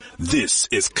This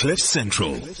is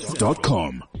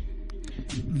CliffCentral.com.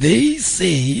 They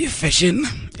say fashion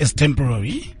is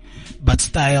temporary, but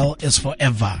style is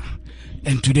forever.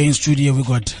 And today in studio we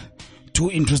got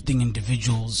two interesting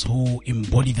individuals who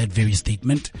embody that very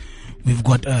statement. We've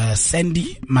got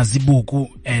Sandy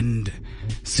Mazibuko and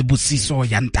Sibusiso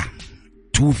Yanta,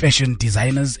 two fashion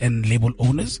designers and label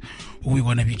owners who we're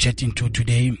going to be chatting to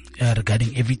today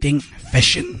regarding everything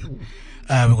fashion.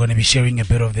 We're going to be sharing a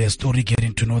bit of their story,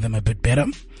 getting to know them a bit better.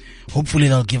 Hopefully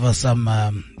they'll give us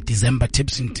some December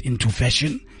tips into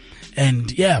fashion.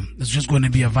 And yeah, it's just going to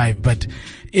be a vibe. But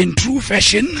in true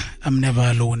fashion, I'm never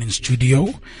alone in studio.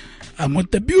 I'm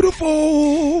with the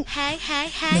beautiful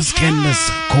Miss Candace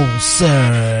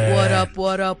Coulson. What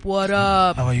up?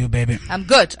 How are you, baby? I'm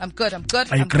good. Are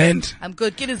you grand? I'm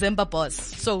good. Get a Zemba boss.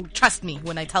 So trust me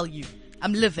when I tell you.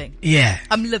 I'm living. Yeah.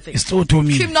 I'm living. It's so to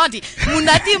me. Munati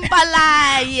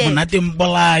Mpalaye. Munati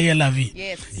Mpalaye, Lavi.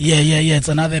 Yes. Yeah. It's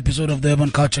another episode of the Urban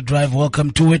Culture Drive.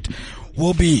 Welcome to it.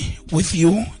 We'll be with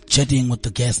you, chatting with the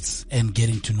guests and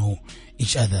getting to know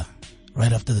each other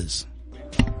right after this.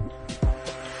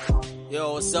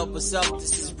 Yo, what's up?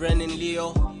 This is Brennan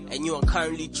Leo, and you are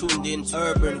currently tuned in to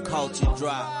Urban Culture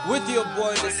Drive. With your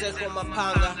boy, the second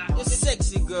Mapanga, your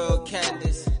sexy girl,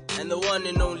 Candace, and the one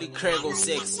and only Craigo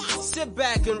Sexy. Sit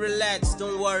back and relax,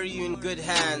 don't worry, you in good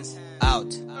hands.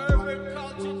 Out. Urban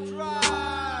Culture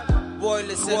Drive. Boy,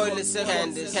 listen,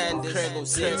 Candace, Craigo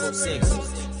Sexy.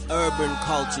 Urban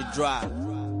Culture Drive.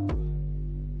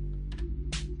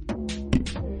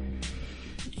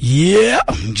 Yeah,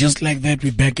 just like that,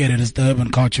 we're back at it. It's the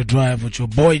Urban Culture Drive with your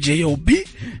boy J.O.B.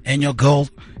 and your girl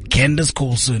Candace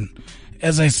Coulson.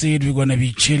 As I said, we're going to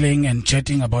be chilling and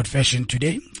chatting about fashion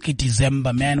today. It's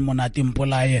December, man, Monati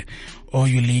Mpolaye. All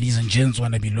you ladies and gents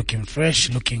want to be looking fresh,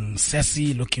 looking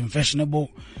sassy, looking fashionable.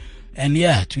 And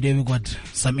yeah, today we got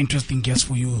some interesting guests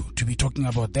for you to be talking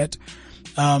about that.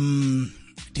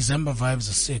 December vibes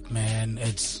are sick, man.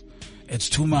 It's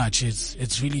too much.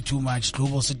 It's really too much.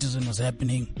 Global Citizen was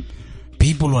happening.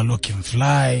 People were looking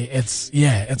fly. It's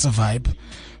a vibe.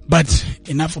 But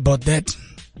enough about that.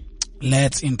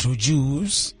 Let's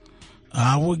introduce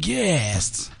our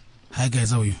guests. Hi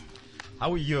guys, how are you?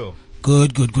 How are you?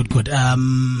 Good.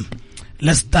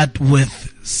 Let's start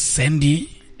with Sandy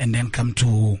and then come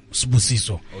to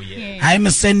Sibusiso. Oh yeah. Hi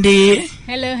Miss Sandy.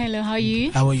 Hello, how are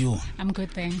you? How are you? I'm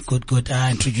good, thanks. Good.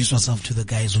 Introduce yourself to the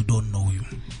guys who don't know you.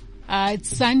 It's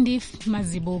Sandy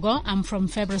Mazibuko. I'm from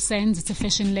Fabrosense. It's a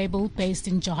fashion label based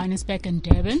in Johannesburg and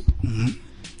Durban. Mm-hmm.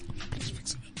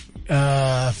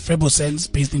 Fabrosense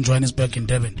based in Johannesburg and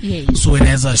Durban. Yes. So it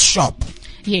has a shop.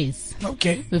 Yes.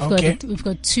 Okay. We've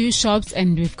got two shops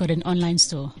and we've got an online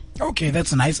store. Okay,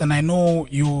 that's nice. And I know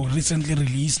you recently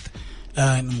released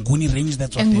Nguni range.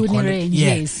 That's what they call it. Range,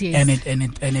 yeah. Yes.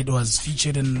 And it was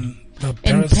featured in Paris.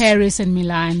 In Paris and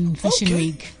Milan Fashion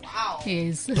Week. Wow.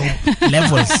 Yes.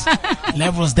 Levels.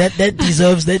 That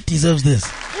deserves this.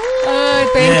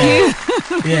 Oh,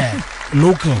 thank you. Yeah.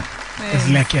 Local. It's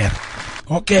like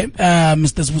okay,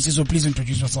 Mr. Sibusiso, please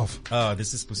introduce yourself.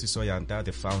 This is Sibusiso Yanta,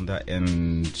 the founder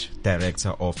and director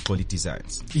of Quality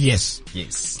Designs. Yes.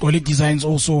 Quality Designs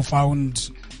also found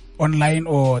online,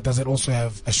 or does it also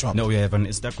have a shop? No, we have an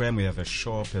Instagram, we have a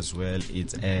shop as well.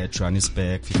 It's at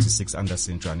Johannesburg, 56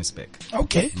 Anderson, Johannesburg.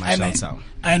 Okay. Marshalltown.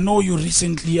 I know you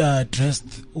recently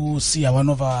dressed Sia, one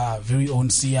of our very own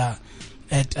Sia,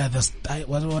 at the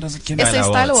what is it?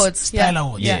 Style Awards. Style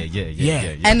Awards.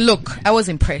 Yeah. And look, I was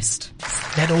impressed.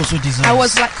 That also deserves. I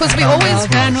was like, because we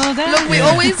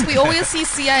always see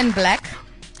Sia in black.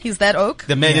 He's that oak.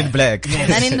 The man in black. Yes.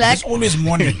 Man in black. It's always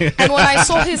morning. And when I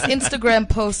saw his Instagram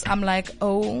post, I'm like,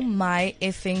 oh my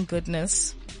effing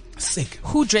goodness. Sick.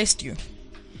 Who dressed you?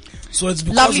 So it's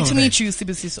because Lovely of to that. meet you,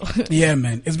 Sibusiso. Yeah,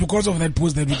 man. It's because of that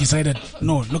post that we decided,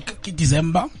 no, look,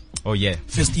 December. Oh yeah.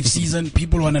 Festive season.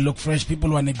 People want to look fresh. People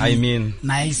want to be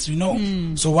nice, you know.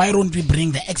 So why don't we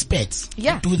bring the experts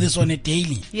Yeah. to do this on a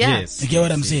daily? Yeah. Yes. You get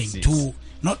what I'm saying? Yes. To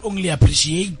not only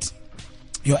appreciate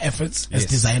your efforts as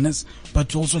designers, but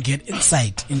to also get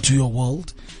insight into your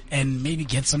world and maybe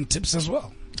get some tips as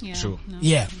well. Yeah. Sure. No.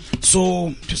 Yeah.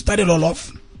 So to start it all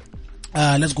off,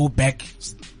 let's go back.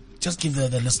 Just give the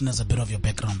listeners a bit of your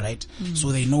background, right?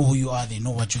 So they know who you are, they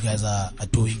know what you guys are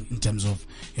doing in terms of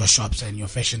your shops and your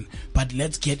fashion. But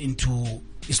let's get into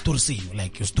story scene,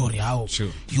 like your story, how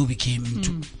you became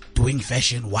into doing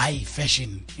fashion, why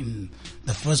fashion in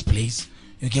the first place.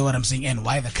 You get what I'm saying? And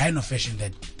why the kind of fashion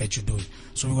that you're doing.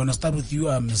 So we're going to start with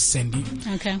you, Ms. Sandy.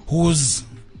 Okay. Who's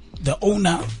the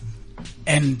owner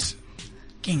and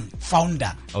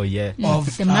founder Oh yeah.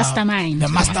 of The mastermind. The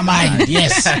mastermind,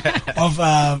 yes,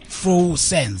 of Fro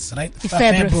Sense, right?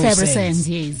 Febro Sense,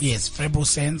 yes. Yes, Febro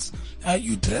Sense.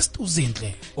 You dressed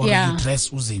Uzintle, or Yeah. you dress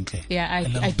Uzintle? Yeah,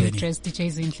 I do dress DJ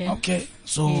Zinhle. Okay,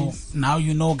 so Yes. now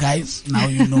you know, guys. Now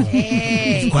you know.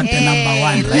 Hey, You've got the number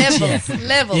one right levels, here.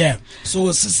 levels. Yeah.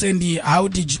 So, Sandy, how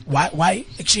did you, why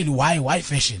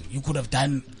fashion? You could have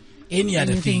done any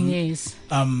other Anything, thing. yes.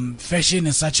 Fashion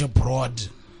is such a broad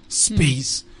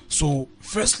space. So,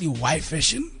 firstly, why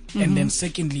fashion? And then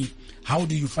secondly, how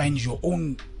do you find your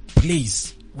own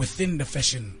place within the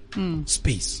fashion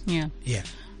space? Yeah. Yeah.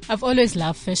 I've always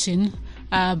loved fashion.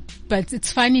 But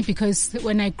it's funny because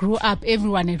when I grew up,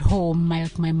 everyone at home,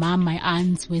 my mom, my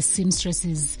aunts were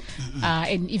seamstresses,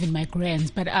 and even my grands.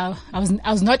 But I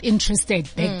was not interested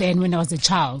back then when I was a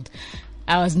child.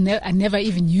 I never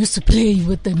even used to play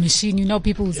with the machine. You know,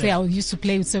 people will say I used to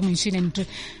play with some machine, and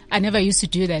I never used to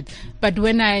do that. But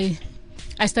when I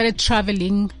started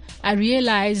traveling, I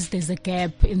realized there's a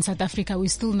gap in South Africa. We're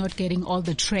still not getting all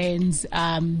the trends,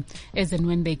 as and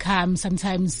when they come.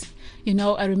 Sometimes, you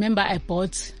know, I remember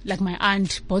my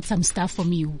aunt bought some stuff for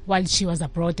me while she was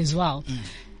abroad as well.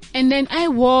 And then it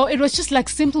was just like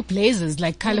simple blazers,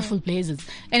 like colorful blazers.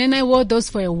 And then I wore those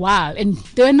for a while and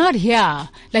they were not here.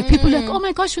 Like people were like, oh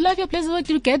my gosh, you love your blazers. Where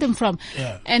did you get them from?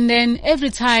 Yeah. And then every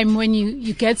time when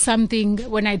you get something,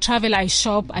 when I travel, I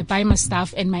shop, I buy my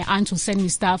stuff and my aunt will send me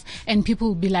stuff and people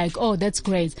will be like, oh, that's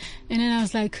great. And then I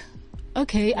was like,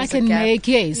 okay, I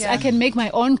can make my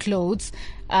own clothes.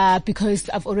 Because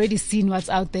I've already seen what's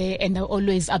out there and I'm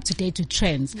always up to date with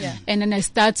trends. Yeah. And then I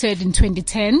started in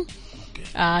 2010.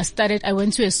 I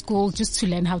went to a school just to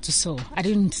learn how to sew. I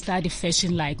didn't study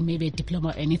fashion like maybe a diploma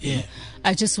or anything. Yeah.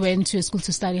 I just went to a school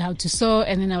to study how to sew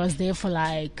and then I was there for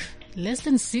like less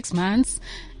than 6 months.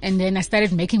 And then I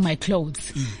started making my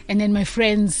clothes. And then my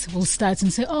friends will start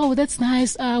and say, oh, that's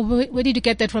nice. Where did you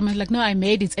get that from? I was like, no, I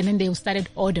made it. And then they started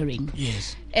ordering.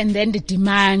 Yes. And then the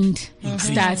demand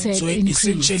started So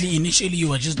increasing. initially you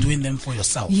were just doing them for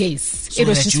yourself. Yes, So it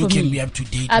was that just you for can me. be up to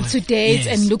date. Up to date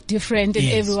Yes. and look different, and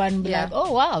Yes. everyone be Yeah. like,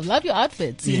 "Oh wow, love your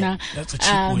outfits," you know. That's a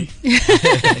cheap way.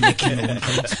 Making your own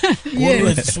clothes.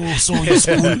 Always so your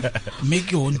school,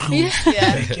 make your own clothes.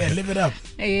 Yeah. Like, live it up.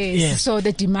 Yes. Yes. So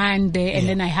the demand there, and Yeah.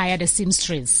 then I hired a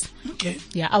seamstress. Okay.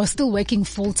 Yeah, I was still working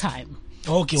full time.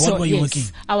 Okay. What were you working?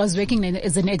 I was working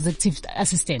as an executive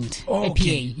assistant, Oh, a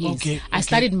okay. PA. Yes. Okay. I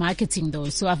studied marketing though,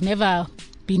 so I've never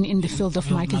been in the field of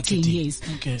marketing. Yes.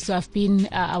 Okay. So I've been.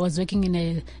 I was working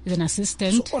as an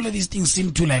assistant. So all of these things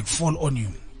seem to like fall on you.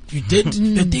 You did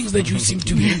the things that you seem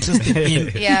to be interested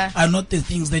in Yeah. are not the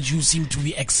things that you seem to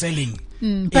be excelling.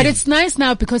 But it's nice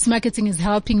now because marketing is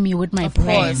helping me with my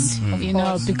brand, course, of you know,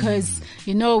 course. because,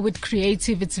 you know, with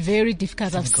creative, it's very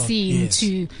difficult. I've seen yes.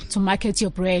 to market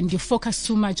your brand. You focus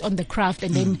too much on the craft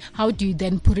and then how do you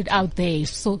then put it out there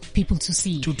so people to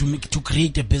see? To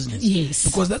create a business. Yes.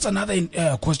 Because that's another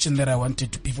question that I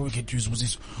wanted to, before we get to use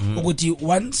this.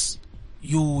 Once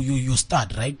you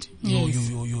start, right? Yes.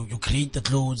 You create the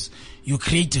clothes, you're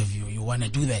creative, you want to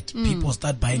do that. People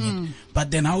start buying it.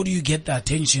 But then how do you get the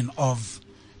attention of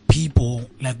people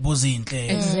like Bozintle,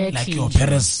 Exactly. like your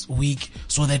Paris week,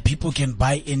 so that people can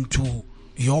buy into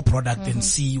your product and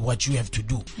see what you have to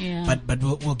do? Yeah. But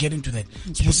we'll get into that.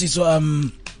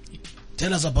 So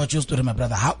tell us about your story, my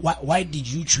brother. Why did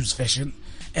you choose fashion,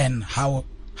 and how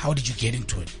did you get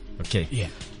into it? Okay. Yeah.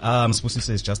 Spusi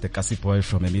is just a Kasi boy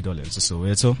from a Midlands,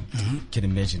 Soweto. Can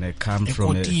imagine I come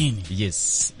from Ekotini.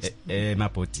 yes,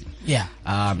 Mapoti. Yeah.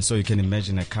 So you can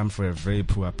imagine I come from a very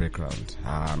poor background.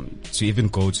 To even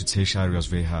go to tertiary was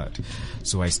very hard.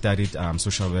 So I studied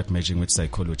social work, majoring with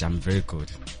psychology. I'm very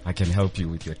good. I can help you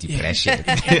with your depression.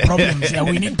 Problems. Yeah,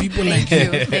 we need people like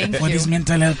you Thank for you. these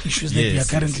mental health issues that we are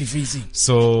Yes, currently facing.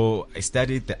 So I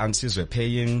studied, the aunties were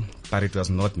paying, but it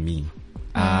was not me.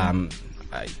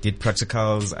 I did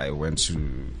practicals. I went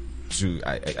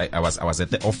I was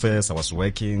at the office. I was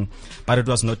working, but it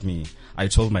was not me. I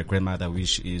told my grandmother,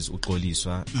 which is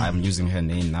Ukoliswa. I'm using her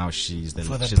name now. She's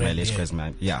For the my brand, late yeah.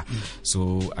 grandma. Yeah.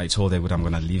 So I told her that I'm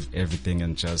gonna leave everything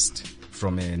and just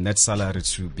from a net salary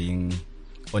to being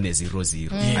on a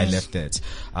 0-0. I left that.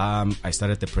 I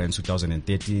started the brand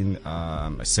 2013.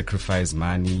 I sacrificed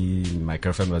money. My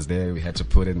girlfriend was there. We had to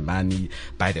put in money,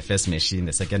 buy the first machine,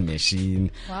 the second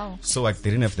machine. Wow. So I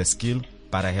didn't have the skill,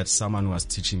 but I had someone who was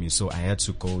teaching me. So I had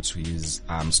to go to his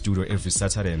studio every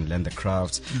Saturday and learn the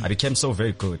craft. I became so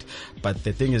very good. But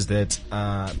the thing is that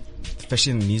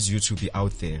fashion needs you to be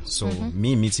out there. So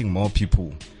me meeting more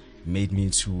people made me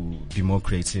to be more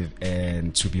creative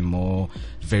and to be more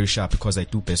very sharp, because I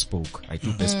do bespoke. I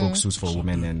do bespoke suits for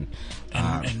women and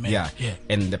men. yeah. Yeah.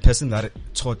 And the person that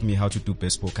taught me how to do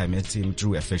bespoke, I met him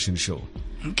through a fashion show.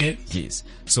 Okay. Yes.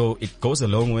 So it goes a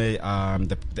long way.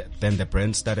 Then the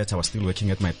brand started. I was still working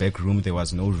at my back room. There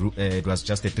was no room. It was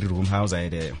just a 3-room house. I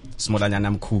had a small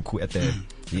anyanam kuku at the,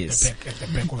 yes. At the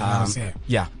back of the house, yeah.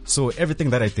 Yeah. So everything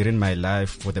that I did in my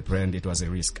life for the brand, it was a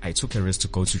risk. I took a risk to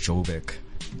go to Joburg.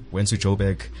 Went to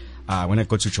Joburg. When I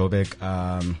got to Joburg,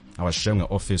 I was sharing an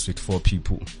office with 4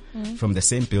 people from the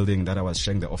same building that I was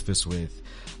sharing the office with.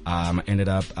 I ended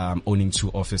up owning 2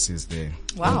 offices there.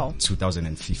 Wow. In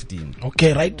 2015.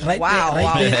 Okay, right Wow, there,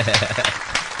 wow. there.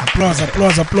 Applause.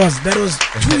 That was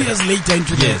 2 years later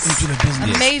into the business.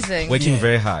 Yes. Amazing. Working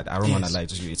very hard. I don't want Yes. to lie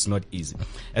to you. It's not easy.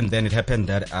 And then it happened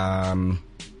that a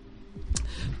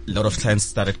lot of clients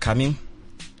started coming.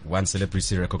 One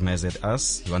celebrity recognized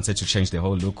us. He wanted to change the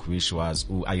whole look, which was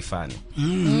Aifani.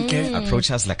 Okay. Approach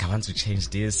us like, I want to change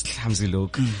this clumsy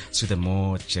look to the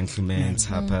more gentleman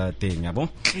type thing, yabo?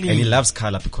 And he loves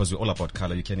color, because we're all about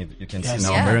color. You can Yes. see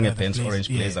now Yeah. I'm wearing a The Benz place, orange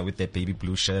yeah. blazer with the baby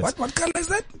blue shirts. What color is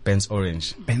that? Benz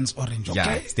orange. Benz orange. Okay.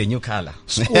 Yeah, it's the new color.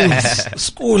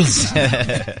 Schools.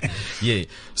 Yeah.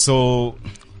 So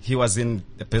he was in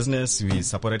the business. We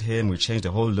supported him. We changed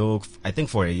the whole look. I think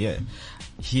for a year.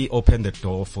 He opened the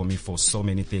door for me for so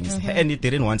many things, and he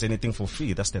didn't want anything for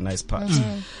free. That's the nice part.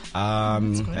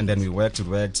 And then we worked.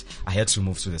 I had to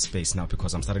move to the space now,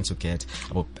 because I'm starting to get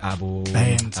Abu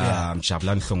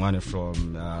Jablan Thongwane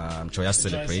from Joyous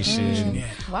Celebration. Yeah.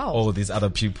 Wow. All these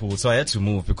other people. So I had to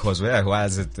move, because where I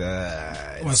was, it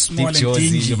was Steve small and Josie.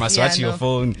 dingy. You must Yeah, watch your no.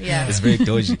 phone. Yeah. It's very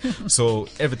dodgy. So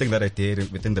everything that I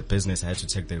did within the business, I had to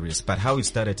take the risk. But how it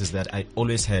started is that I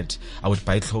would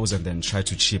buy clothes and then try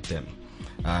to chip them.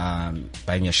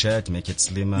 Buying a shirt, make it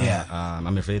slimmer. Yeah.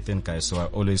 I'm a very thin guy, so I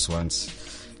always want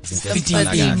Fitting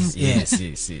things.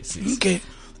 things. Yes. Okay.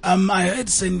 I heard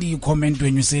Sandy comment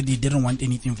when you said he didn't want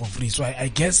anything for free. So I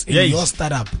guess in Yes. your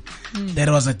startup,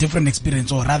 there was a different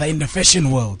experience, or rather in the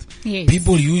fashion world, Yes.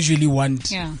 people usually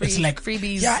want, Yeah. it's like,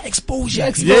 Freebies. yeah, exposure.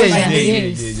 Exposure,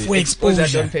 yes. For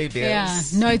exposure. Yeah,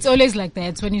 no, it's always like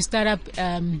that. When you start up,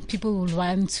 people will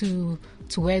want to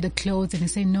wear the clothes, and they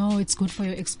say, no, it's good for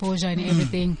your exposure and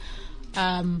everything.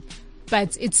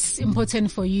 But it's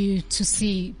important for you to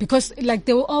see, because like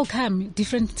they will all come,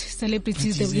 different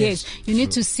celebrities. Yes, you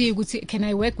need to see, can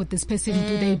I work with this person?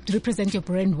 Do they represent your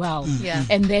brand well? Yeah.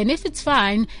 And then if it's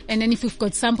fine, and then if you've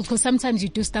got samples, because sometimes you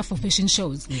do stuff for fashion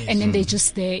shows, and then they're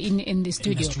just there in the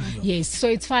studio. Yes, so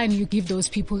it's fine. You give those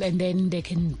people, and then they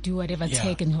can do whatever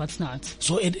tech and what's not.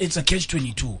 So it's a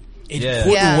catch-22. It Yeah.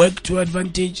 could Yeah. work to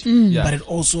advantage, Yeah. but it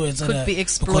also is Could be because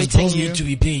exploiting bills you. need to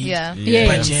be paid. Yeah. Yeah.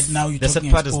 But yet now you're The sad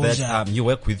talking part is exposure. that you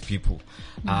work with people.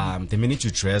 The minute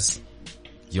you dress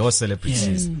your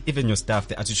celebrities, even your staff,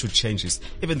 the attitude changes.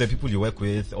 Even the people you work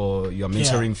with, or you're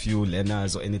mentoring few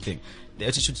learners or anything, the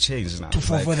attitude changes now.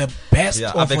 for the best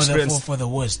Yeah, or I've for experienced- for the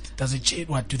worst? Does it change?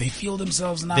 What do they feel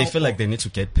themselves now? They feel or- like they need to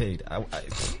get paid. and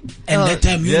that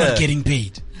time you're Yeah. not getting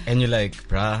paid. And you're like,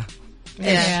 bruh,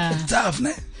 Yeah. It's tough,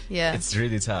 ne? Yeah. it's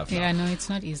really tough. now. Yeah, no, it's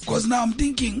not easy. Because now I'm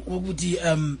thinking,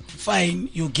 Oguti, fine,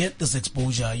 you get this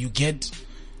exposure,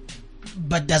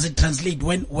 but does it translate?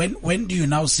 When do you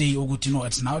now say, Oguti, no,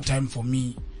 it's now time for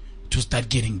me to start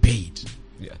getting paid?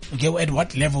 Yeah. Okay, at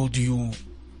what level do you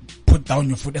put down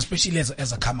your foot, especially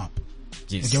as a come up?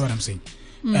 Yes. You get what I'm saying?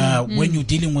 When you're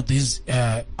dealing with these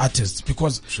artists,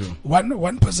 because True.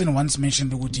 one person once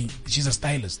mentioned, Oguti, she's a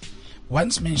stylist,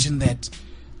 once mentioned that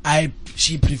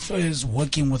she prefers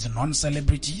working with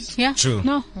non-celebrities Yeah, True.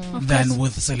 No, of than course.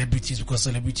 with celebrities, because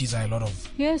celebrities are a lot of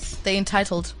Yes. They're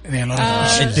entitled. there are a lot of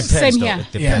It issues. depends, Same though. here.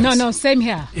 It depends. No, same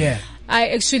here. Yeah.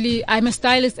 I'm a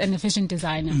stylist and a fashion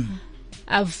designer.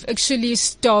 I've actually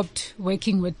stopped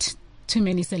working with too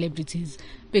many celebrities,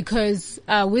 because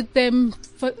with them,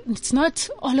 it's not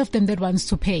all of them that wants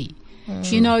to pay.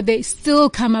 You know, they still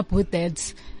come up with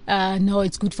that. No,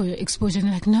 it's good for your exposure. And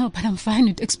they're like, no, but I'm fine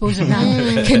with exposure now.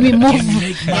 Can we move? Can we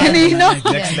make money? Can we, no,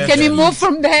 Next can we move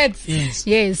from that? Yes.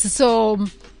 Yes. So,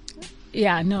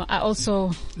 yeah, no, I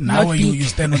also Now not you big.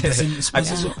 stand on the same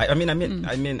position. I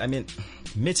mean,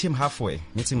 meet him halfway.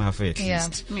 Meet him halfway at Yeah.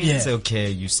 least. Yeah. Say, okay,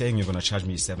 you're saying you're gonna charge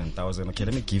me 7,000. Okay,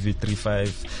 let me give you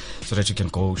 3,500 so that you can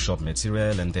go shop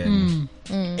material, and then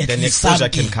At then least exposure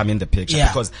something. can come in the picture. Yeah.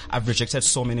 Because I've rejected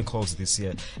so many calls this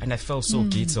year, and I felt so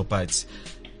guilty, but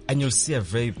and you'll see a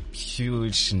very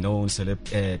huge known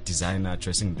designer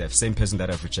dressing the same person that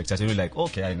I've rejected. And you're like,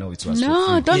 okay, I know it was.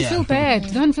 No, don't feel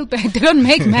bad. Don't feel bad. They don't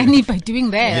make money by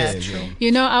doing that.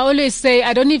 You know, I always say,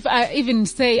 I even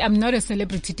say I'm not a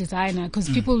celebrity designer, because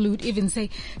people would even say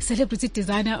celebrity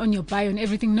designer on your bio and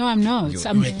everything. No, I'm not.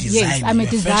 I'm a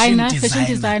designer, fashion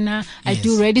designer. I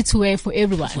do ready to wear for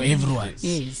everyone. For everyone.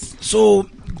 Yes. So,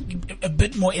 a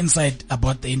bit more insight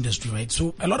about the industry, right?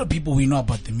 So, a lot of people we know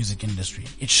about the music industry.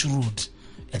 It's shrewd.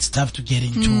 It's tough to get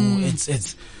into.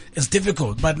 It's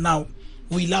difficult. But now,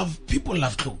 people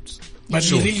love clothes. But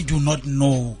we really do not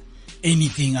know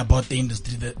anything about the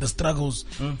industry, the struggles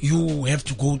you have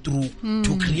to go through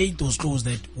to create those clothes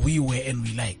that we wear and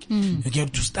we like. You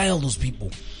get to style those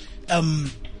people.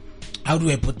 How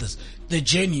do I put this? The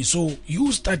journey. So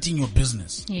you starting your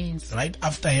business, yes, right?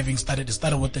 After having started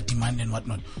with the demand and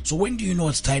whatnot. So when do you know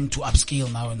it's time to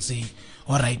upscale now and say,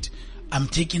 all right, I'm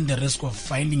taking the risk of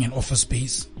finding an office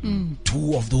space,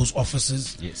 2 of those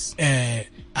offices. Yes.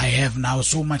 I have now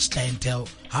so much clientele.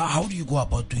 How do you go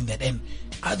about doing that? And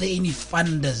are there any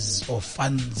funders or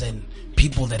funds and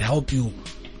people that help you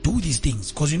do these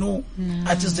things? Because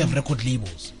artists have record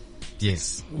labels.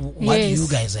 Yes. What do you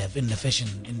guys have in the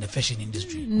fashion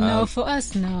industry? No, for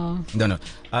us, no. No.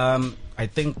 I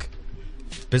think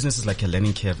business is like a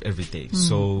learning curve every day.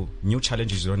 So new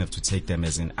challenges, you don't have to take them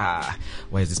as in,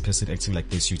 why is this person acting like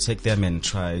this? You take them and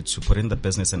try to put in the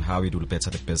business and how it will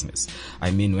better the business. I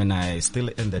mean, when I still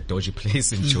in that dodgy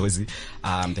place in Jozi,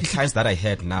 the clients that I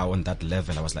had now on that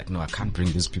level, I was like, no, I can't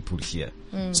bring these people here.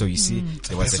 So you see,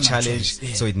 there was a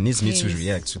challenge. So it needs me to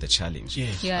react to the challenge.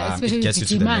 Yeah, especially it gets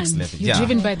with you the to the demand. next level. You're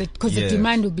driven by because the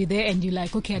demand will be there, and you're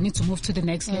like, okay, I need to move to the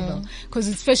next level. Because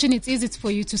it's fashion, it's easy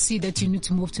for you to see that you need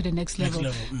to move to the next level.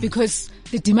 Because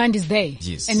the demand is there.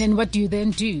 Yes. And then what do you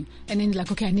then do? And then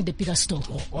like, okay, I need a bigger store.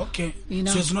 Oh, okay. You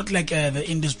know? So it's not like the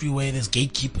industry where there's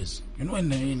gatekeepers. In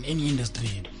any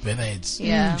industry, whether it's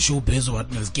showbiz or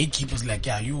whatnot, there's gatekeepers like,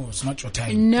 it's not your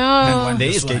time. No. There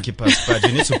is gatekeepers, but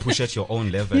you need to push at your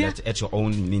own level, at your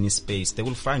own mini space. They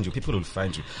will find you. People will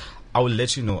find you. I will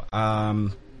let you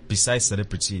know. Besides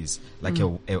celebrities, like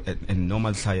a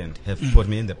normal client have put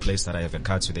me in the place that I have a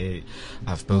car today.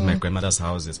 I've built my grandmother's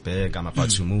house. It's big. I'm about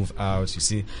to move out. You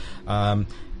see,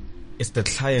 it's the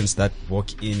clients that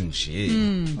walk in.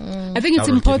 I think it's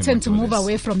important to move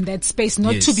away from that space,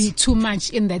 not to be too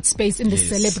much in that space, in the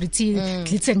celebrity,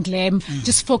 glitz and glam.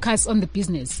 Just focus on the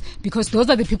business, because those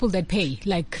are the people that pay.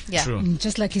 Like,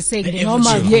 just like you're saying, the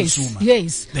normal,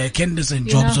 yes. The Candace and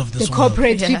Jobs of this the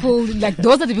corporate people, like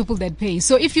those are the people that pay.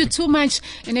 So if you're too much,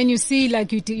 and then you see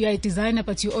like you're a designer,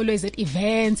 but you're always at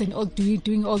events and all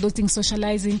doing all those things,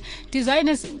 socializing,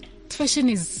 designers. Fashion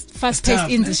is fast-paced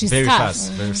industry. Very tough.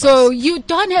 fast. Very fast. So you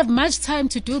don't have much time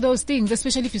to do those things,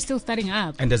 especially if you're still starting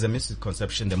up. And there's a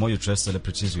misconception: the more you dress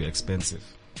celebrities, you're expensive.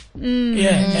 And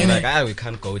like, we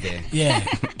can't go there. Yeah,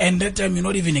 and that time you're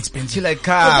not even expensive. You're like,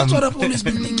 that's what I've always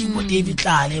been thinking. What David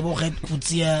Tlale, Red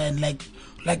Kutsia, and like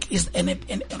is an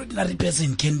ordinary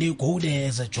person, can they go there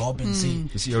as a job and say,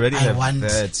 you see, you already have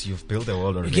that. You've built the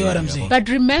world already. You get what I'm saying? But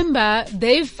remember,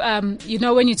 they've, when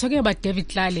you're talking about David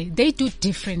Tlale, they do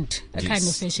different kind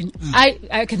of fashion.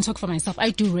 I can talk for myself.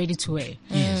 I do ready to wear.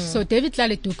 So David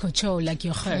Tlale do couture, like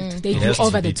you heard. They do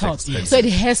over the top. So it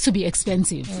has to be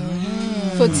expensive.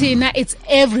 For Tina, it's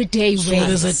everyday wear. So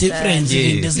there's a difference.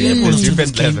 There's levels to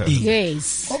this level.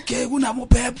 Yes. Okay, unamo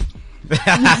pep.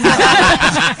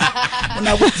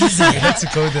 Let's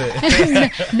go there.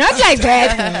 Not like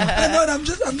that. I'm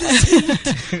just saying.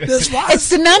 It's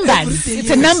the numbers. It's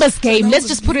a numbers game. Let's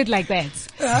just put it like that.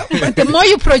 But the more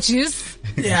you produce,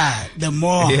 the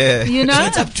more. You know, so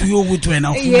it's up to you which one.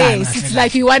 Yes, it's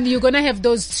like you're gonna have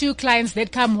those 2 clients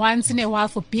that come once in a while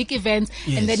for big events,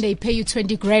 and then they pay you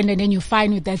 20 grand, and then you're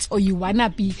fine with that, or you wanna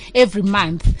be every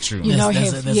month. True. You know,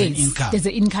 there's an income. There's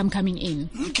an income coming in.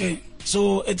 Okay.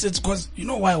 So it's cause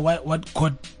what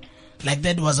caught like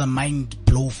that was a mind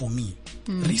blow for me.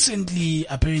 Recently,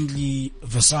 apparently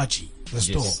Versace, the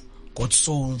store, got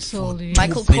sold for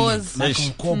Michael 2 billion. Kors.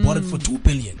 Michael Kors bought it for 2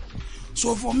 billion.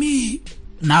 So for me,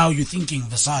 now you're thinking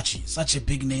Versace, such a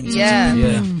big name.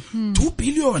 2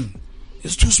 billion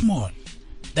is too small.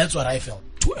 That's what I felt.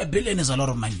 1 billion is a lot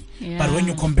of money. But when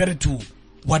you compare it to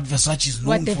what Versace is known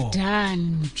what they've for,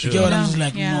 done, you get what I'm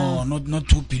like, no, not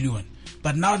 2 billion.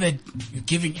 But now that you're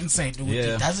giving insight,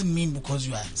 it doesn't mean because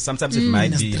you are. Sometimes it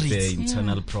might be the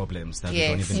internal problems that we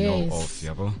don't even know of.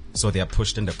 So they are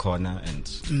pushed in the corner, and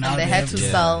they had to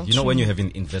sell. You know, when you're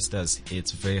having investors,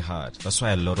 it's very hard. That's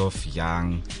why a lot of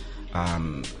young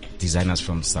designers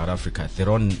from South Africa, they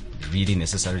don't really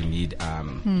necessarily need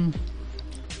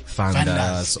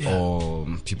funders yeah. or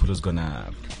people who's gonna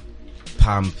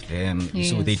pump them. So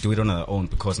Yes. they do it on their own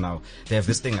because now they have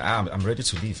this thing. I'm ready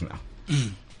to leave now.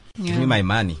 Give Yeah. me my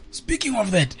money. Speaking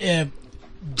of that,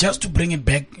 just to bring it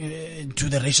back to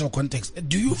the racial context,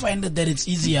 do you find that it's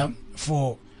easier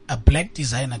for a black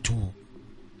designer to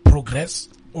progress,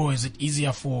 or is it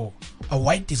easier for a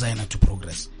white designer to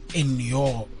progress in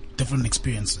your different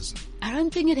experiences? I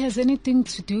don't think it has anything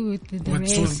to do with the With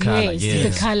race, skin color,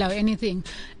 the color or anything.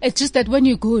 It's just that when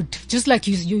you're good, just like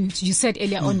you said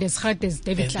earlier on, there's David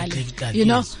David Tlale, Tlale, you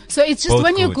know. yes. So it's just Both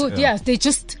when you're good, good, yeah. they're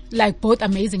just like both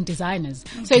amazing designers.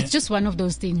 So it's just one of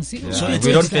those things. So we it's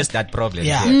don't like- face that problem.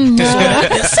 Yeah. here. So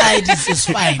the side is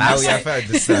fine. Now The we have side, found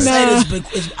this the side. side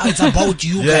is it's about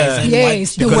you Yeah. guys and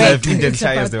Yes, what the Because way I have to- Indian it's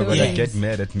tires, about they're the gonna way. get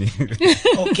mad at me.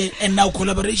 Okay, and now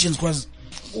collaborations, because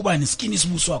Uban Skinny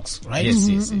Smooth Socks, right? yes,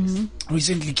 yes, yes.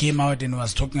 Recently came out and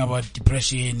was talking about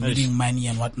depression, needing money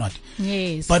and whatnot.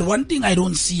 Yes. But one thing I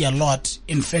don't see a lot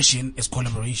in fashion is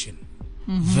collaboration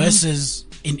versus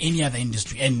in any other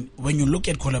industry. And when you look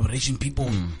at collaboration, people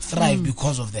thrive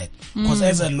because of that. Because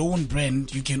as a lone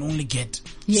brand, you can only get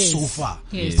Yes. so far.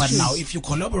 Yes. But True. now if you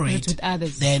collaborate With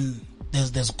others. then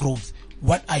there's growth.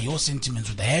 What are your sentiments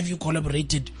with that? Have you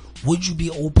collaborated? Would you be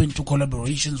open to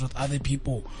collaborations with other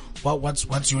people?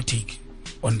 What's your take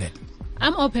on that?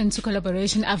 I'm open to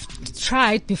collaboration. I've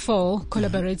tried before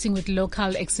collaborating with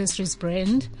local accessories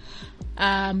brand.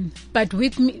 But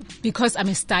with me, because I'm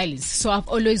a stylist, so I've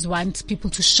always want people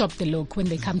to shop the look when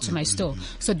they come to my store.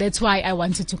 So that's why I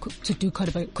wanted to do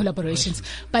collaborations.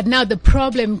 But now the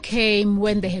problem came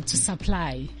when they had to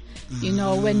supply. You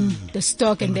know, when the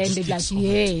stock and then they're like, logistics of it.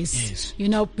 yes, Yes. you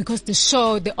know, because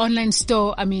the online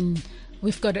store, I mean,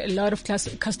 we've got a lot of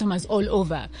customers all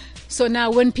over. So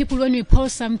now when we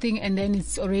post something and then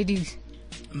it's already,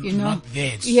 you know, Not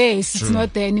there. yes, it's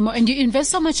not there anymore. And you invest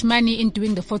so much money in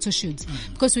doing the photo shoots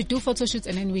because we do photo shoots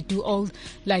and then we do all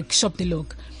like shop the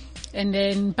look. And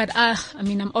then, but I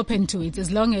mean, I'm open to it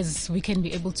as long as we can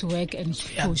be able to work and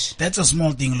Yeah, push. that's a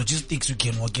small thing. Logistics, you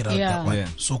can work it out Yeah. that way. Yeah.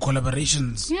 So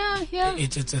collaborations, Yeah.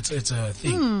 it's a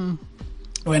thing.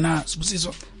 When Sibusiso,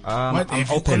 what I'm have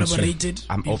you open collaborated? to.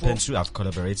 I'm before? open to. I've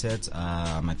collaborated.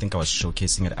 I think I was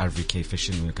showcasing at RVK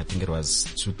Fashion Week. I think it was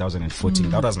 2014.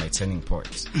 That was my turning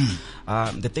point.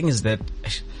 The thing is that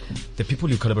the people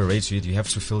you collaborate with, you have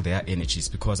to feel their energies,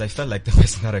 because I felt like the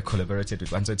person that I collaborated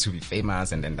with wanted to be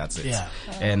famous, and then that's it. Yeah.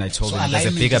 And I told So him, there's a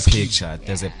alignment bigger is key. picture.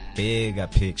 There's a bigger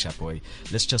picture, boy.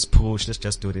 Let's just push. Let's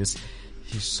just do this.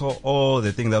 He saw all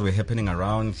the things that were happening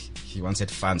around. He wanted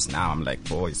funds now. I'm like,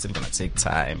 boy, it's still gonna take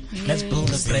time. Let's build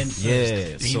the brand first. Yeah,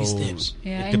 Baby so steps.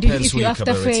 Yeah, it and depends if who you're you're after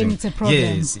collaborating. fame, it's a problem.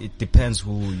 Yes, it depends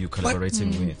who you're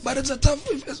collaborating with. But it's a tough,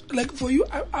 like for you,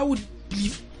 I would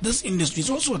believe this industry is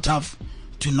also tough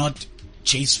to not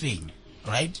chase fame,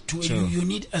 right? You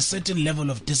need a certain level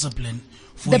of discipline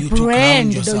for The you to ground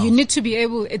brand, yourself. though, you need to be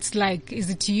able, it's like, is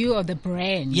it you or the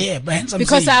brand? Yeah, but hence I'm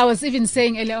Because saying, I was even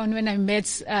saying earlier on when I met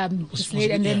this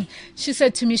lady, and then she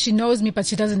said to me, she knows me, but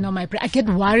she doesn't know my brand. I get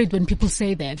worried when people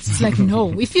say that. It's like,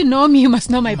 no, if you know me, you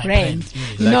must know my brand. brand,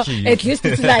 yes. You know, Lucky you. at least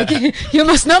it's like, you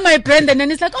must know my brand, and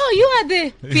then it's like, oh, you are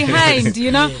the behind,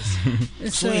 you know?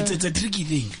 so it's a tricky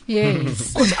thing.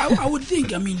 Yes. Because I would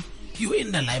think, I mean, you're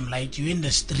in the limelight, you're in the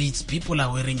streets, people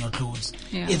are wearing your clothes.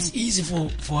 Yeah. It's easy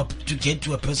for to get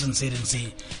to a person and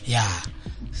say, yeah,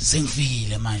 sing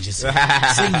feel manje, sing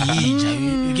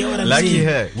hinja. You get what I'm Lucky saying?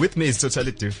 her. With me, it's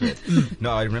totally different.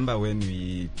 No, I remember when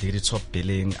we did the top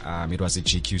billing, it was a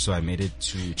GQ, so I made it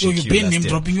to GQ. Yo, you've been last name year.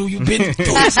 dropping, you've been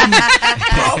doing some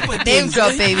proper Name things,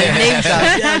 drop, eh? baby. Name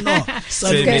drop. Yeah, no. So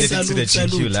I made it into the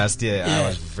Salute. GQ last year. Yeah. I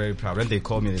was very proud. When they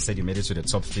called me, they said you made it to the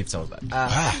top 50. I was like, I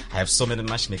have so many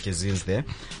match magazines there.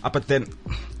 But then,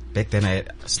 back then I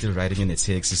was still riding in a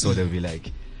taxi, so they'll be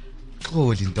like,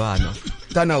 oh,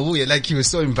 Dana, like you were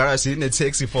so embarrassed in a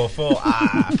taxi for 4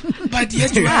 hours. But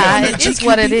yet, It is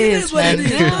what it is, man.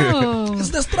 Oh. It's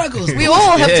the struggles. We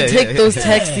all have Yeah, to take yeah, those yeah.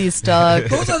 taxis, dog.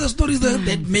 Those are the stories that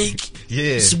make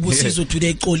Yeah, Sibusiso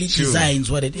today, Koli True.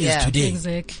 Designs, what it is Yeah. today.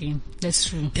 Exactly. That's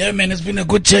true. Yeah, man, it's been a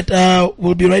good chat.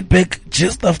 We'll be right back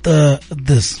just after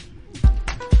this.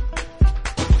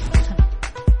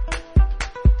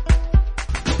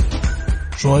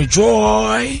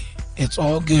 Joy. It's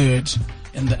all good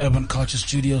in the Urban Culture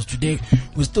Studios today.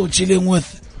 We're still chilling with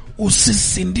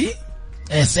Sandy,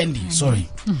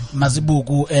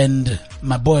 Mazibuku, and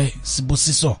my boy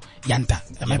Sibusiso Yanta.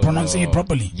 Am I pronouncing it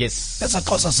properly? Yes. That's a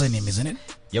Xhosa surname, isn't it?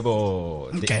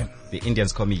 Yabo. Okay. The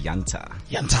Indians call me Yanta.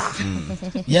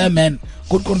 Yanta. Yeah, man.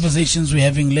 Good conversations we're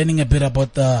having, learning a bit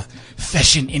about the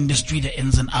fashion industry, the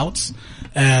ins and outs,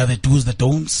 the do's, the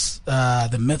don'ts,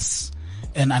 the myths,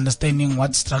 and understanding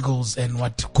what struggles and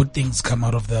what good things come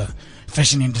out of the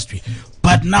fashion industry.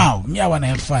 But now, me, I want to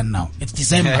have fun now. It's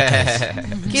December, guys.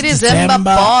 It is December,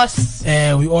 boss.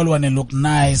 We all want to look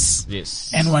nice.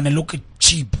 Yes. And want to look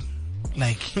cheap.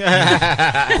 Like,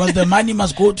 because the money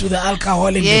must go to the alcohol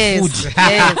and the food.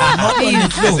 Yes. Not on the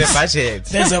clothes. There's a budget.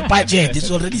 There's a budget.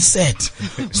 It's already set.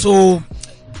 So,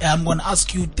 I'm going to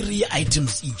ask you 3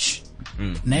 items each.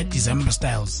 Net December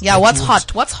styles. Yeah, that what's you would-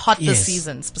 hot? What's hot this Yes.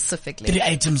 season specifically? 3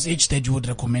 items each that you would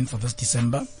recommend for this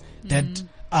December that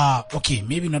are, okay,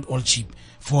 maybe not all cheap.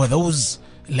 For those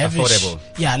lavish. Affordable.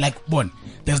 Yeah, like one.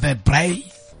 There's the bride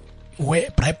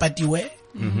party wear.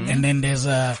 And then there's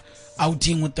a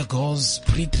outing with the girls,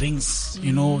 pre-drinks,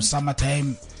 you know,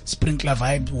 summertime, sprinkler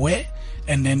vibe wear.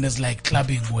 And then there's like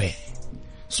clubbing wear.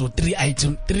 So 3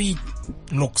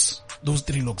 looks. Those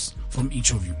 3 looks from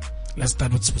each of you. Let's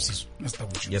start with Spusiso. Let's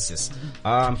start with you. Yes.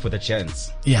 For the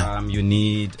gents, Yeah. you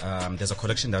need, there's a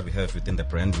collection that we have within the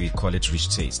brand. We call it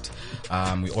Rich Taste.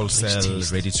 We all sell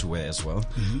Taste. ready to wear as well.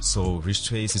 So Rich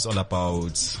Taste is all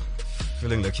about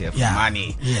feeling like you have Yeah.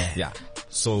 money. Yeah.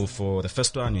 So for the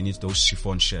first one, you need those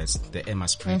chiffon shirts. The air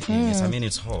must breathe in. Yes, I mean,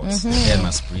 it's hot. The air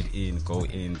must breathe in, go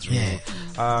in through.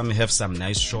 Yeah. Have some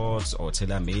nice shorts or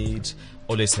tailor-made.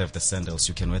 Always have the sandals.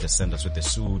 You can wear the sandals with the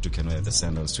suit. You can wear the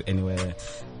sandals to anywhere.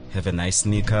 Have a nice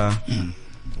sneaker.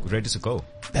 Ready to go.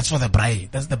 That's for the bride.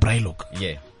 That's the bride look.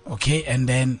 Yeah. Okay, and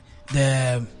then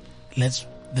the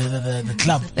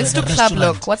club. Let's the do club restaurant.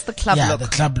 look. What's the club yeah, look? the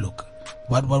club look.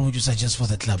 What would you suggest for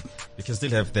the club? You can still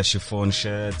have the chiffon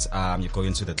shirts. You go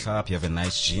into the club, you have a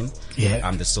nice jean.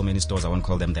 Yeah. There's so many stores, I won't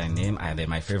call them their name. They're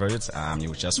my favorites.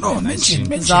 You just wear a nice mention, jean.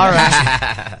 mention.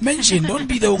 Zara. Mention. Don't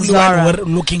be the only Zara.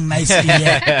 one looking nicely.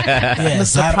 Yeah. Mr.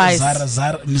 Zara, Price.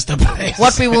 Zara, Mr. Price.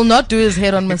 What we will not do is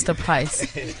hate on Mr. Price.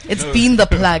 It's been the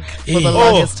plug for the Yeah.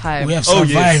 longest time. We have Oh,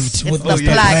 survived yes. with It's the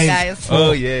Mr. plug, Price. guys.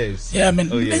 Oh, yes. Yeah, I mean,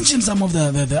 Oh, yes. mention some of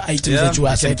the items that you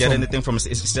are can aside get from. anything from.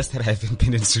 It's just that I haven't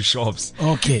been into shops.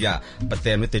 Okay. Yeah, but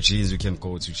then with the jeans, you can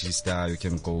go to G-Star, you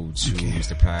can go to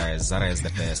Mr. Price. Zara is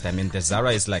the best. I mean, the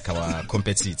Zara is like our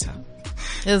competitor.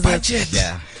 Is it? Budget.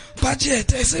 Yeah.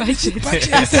 Budget. I said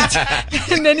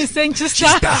budget. And then he's saying just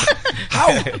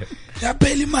How? Yeah,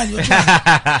 barely money.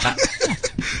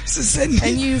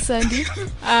 And you, Sandy?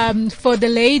 For the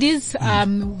ladies,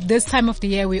 this time of the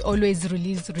year we always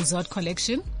release resort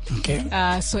collection.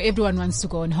 Okay. So everyone wants to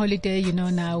go on holiday. You know,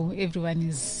 now everyone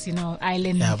is,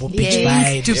 island. Yeah, beach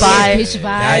Yes, vibe. Dubai. Beach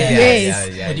vibe. Yes.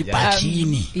 For the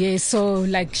bikini. Yes, so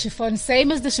like chiffon,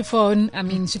 same as the chiffon. I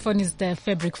mean, chiffon is the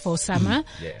fabric for summer.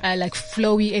 Like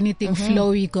flowy, anything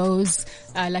flowy goes.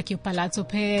 Like your palazzo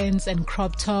pants and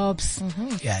crop tops.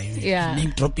 Yeah,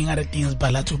 name dropping other things,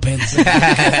 palazzo pants.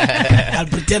 I'll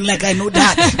pretend like I know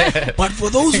that. But for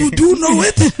those who do know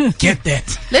it, get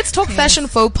that. Let's talk fashion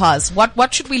faux pas.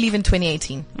 What should we leave in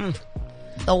 2018?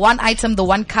 The one item, the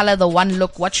one color, the one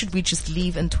look. What should we just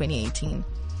leave in 2018?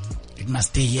 It must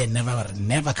stay here,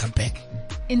 never come back.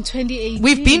 In 2018.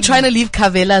 We've been trying to leave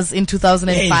Cavelas in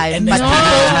 2005, Hey, and but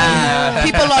that's-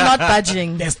 people are not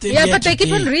budging. They're still Yeah, here but they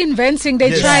keep on today. reinventing.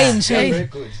 They try and change.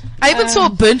 I even saw a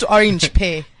burnt orange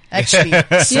pear, actually.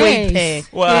 Suede pear.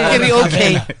 Wow. Maybe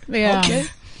okay. Yeah. Okay.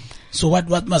 So what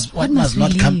must not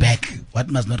we come leave? back? What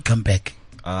must not come back?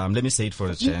 Let me say it for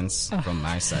the gents from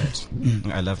my side.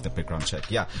 I love the background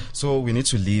check. Yeah. So we need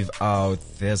to leave out,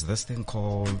 there's this thing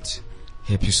called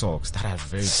happy socks that are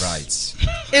very bright.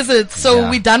 Is it? So Yeah.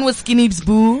 we done with skinny's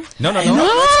boo? No.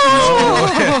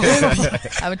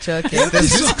 I'm joking. There's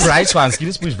this bright one.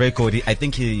 Skinny Spoo is very cool. I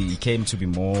think he came to be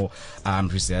more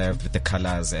reserved with the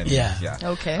colors and Yeah.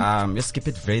 Okay. Let's keep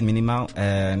it very minimal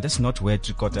and let's not wear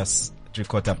three-quarter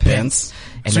pants.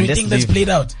 And So then you let's think that's leave- played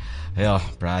out? Yeah,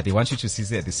 bruh, they want you to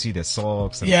see the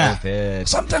socks and Yeah. all that.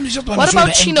 Sometimes you just want What to show about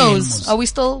the ankle chinos? animals. Are we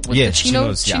still with Yeah, the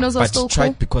chinos? Chinos are but still try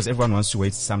cool. because everyone wants to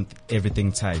wear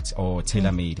everything tight or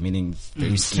tailor-made, meaning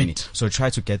very skinny. fit. So try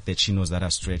to get the chinos that are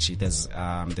stretchy. There's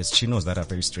chinos that are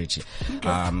very stretchy.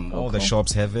 All the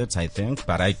shops have it, I think,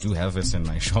 but I do have it in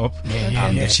my shop.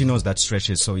 Yeah. The chinos that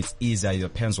stretches, so it's easier. Your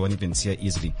pants won't even tear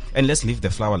easily. And let's leave the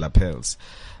flower lapels.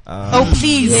 Oh,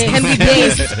 please. Yes. Can we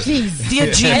Yes, please? please. Dear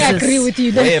Jesus. I agree with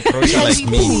you there. Wear approacher like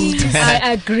me.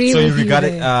 I agree So with you regard you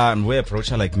it, there. wear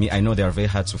approacher like me. I know they are very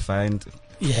hard to find.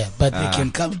 Yeah, but they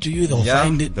can come to you. They'll Yeah,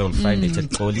 find it. they'll find it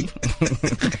at Poli.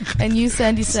 And you,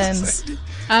 Sandy Sands.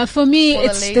 For me, For the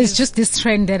there's ladies. just this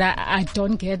trend that I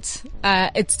don't get.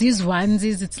 It's these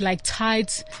onesies. It's like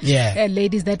tight. Yeah.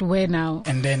 Ladies that wear now.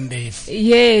 And then they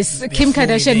Yes, Kim fully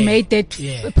Kardashian there. made that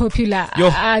Yeah. popular. Yo.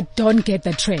 I don't get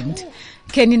the trend.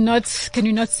 Can you not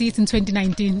see it in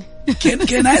 2019?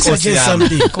 Can I suggest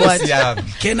something?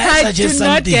 Can I suggest do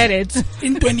not something? get it.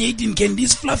 In 2018, can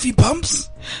these fluffy pumps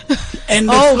and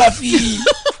the fluffy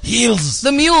heels,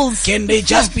 The mules. can they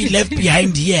just be left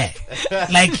behind here?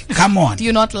 Like, come on. Do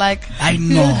you not like? I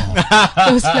know.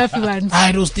 Those fluffy ones.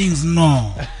 Those things,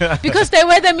 no. Because they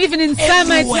wear them even in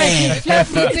summer. It's Everywhere. like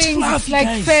fluffy It's things. fluffy, It's like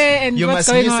guys. fair and You what's must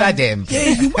going miss on. them.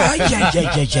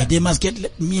 Yeah. They must get,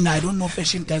 I don't know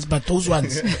fashion guys, but those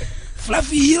ones.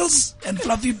 Fluffy heels and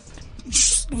fluffy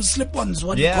slip-ons.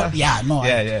 What do you call it? Yeah, no.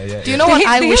 Yeah. Do you know what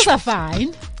I the wish? heels are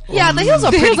fine. Yeah, the heels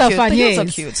are The pretty heels are cute. fine. The heels Yes.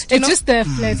 are cute. Do you It's know? just the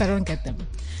flats. I don't get them.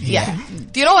 Yeah.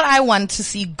 Do you know what I want to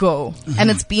see go? And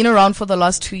it's been around for the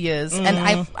last 2 years. And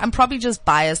I'm probably just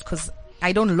biased because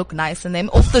I don't look nice in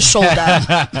them. Off the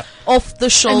shoulder. Off the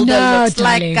shoulder No, looks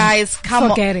like, darling. guys, come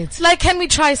Forget on. it. Like, can we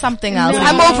try something else? No.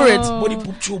 I'm over it. Body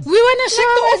poop tube. We want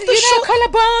to show,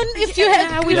 collarbone. If you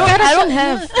have, we gotta I don't show-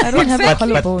 have a But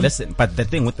collarbone. listen, but the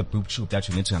thing with the boob tube that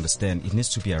you need to understand, it needs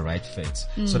to be a right fit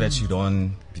so that you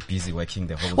don't be busy working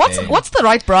the whole day. What's the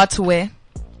right bra to wear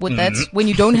with that when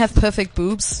you don't have perfect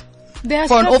boobs? They are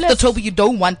For an off the strapless- top, you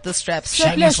don't want the straps.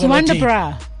 Shiny strapless solo Wonder tape.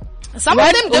 bra. Some of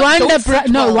them don't Wonder fit bra.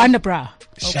 No, well. Wonder bra.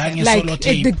 Shiny Like solo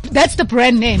tape. that's the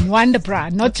brand name, Wonder Bra.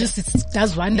 Not just it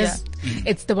does wonders.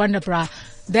 It's the Wonder Bra.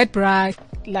 That bra,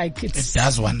 like It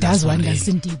does wonders. does one wonders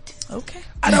day. indeed. Okay.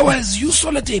 Otherwise, use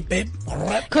solo tape, babe.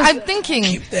 I'm thinking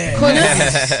Keep the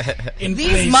 'cause in these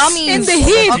place. mommies In the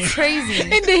heat. are crazy. In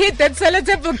the heat, that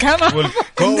sellotape will come up. Will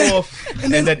go off,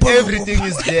 and then everything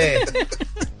is there.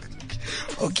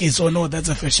 Okay, so no, that's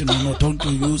a fashion. No, don't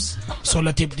use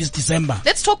solo tape this December.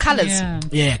 Let's talk colors. Yeah.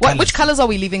 Yeah, Which colors are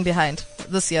we leaving behind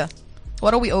this year?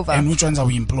 What are we over? And which ones are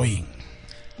we employing?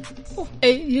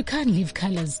 You can't leave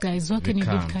colors, guys. What can you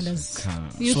leave can't. colors?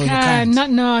 Can't. You So you can.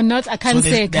 can't. Not. I can't So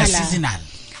say they're color. seasonal.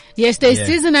 Yes, there's Yeah.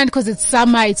 seasonal because it's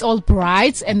summer, it's all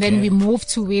bright, and then Okay. we move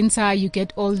to winter, you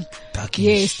get all Darkish.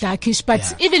 yes, darkish. But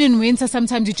Yeah. even in winter,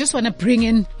 sometimes you just want to bring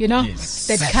in, Yes.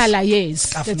 that Fresh. color. Yes,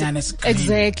 Scuffness, That's- green.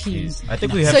 exactly. Yes. I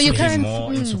think we have So to you be can't-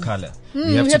 more into color.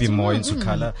 We have to be more into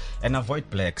color and avoid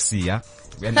black. See, yeah.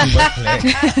 And avoid black.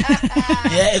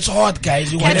 Yeah, it's hot,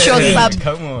 guys. You want Catch to your sub.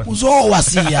 Come on. Uzowa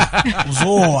siya.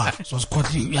 Uzowa. So it's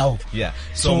cutting out. Yeah.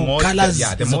 So more colours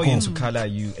Yeah, the is a more goal. into color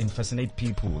you and fascinate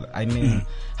people. I mean,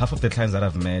 half of the clients that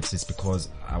I've met is because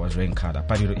I was wearing color.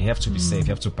 But you have to be safe.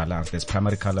 You have to balance. There's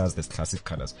primary colors. There's classic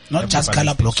colors. You Not have to just balance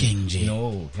color the blocking, two. Jay.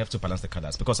 No, you have to balance the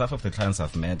colors because half of the clients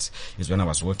I've met is when I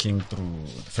was working through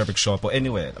the fabric shop or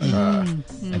anywhere, and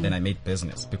then I made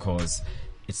business because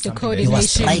it's The something that- It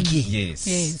was coordination. striking. Yes.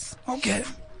 Yes. Okay.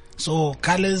 So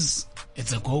colors,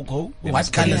 it's a go-go. They What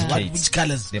must colors? communicate. Which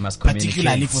colors? They must particularly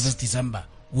communicate. for this December,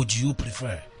 would you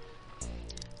prefer?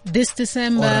 This Or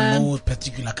December, no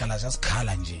particular colors, just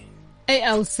color, nje.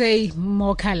 I'll say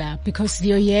more color because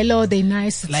your yellow, they're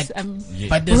nice. It's, Like, Yeah.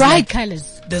 but there's bright like,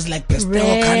 colors. there's like pastel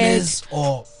Red. colors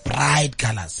or bright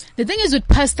colors. The thing is with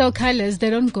pastel colors, they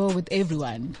don't go with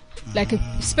everyone. Like,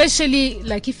 especially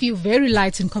like if you're very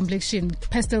light in complexion,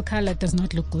 pastel color does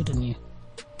not look good on you.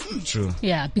 True.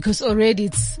 Yeah, because already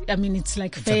it's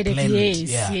like It's a faded. blend, Yes,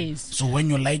 yeah. yes. So when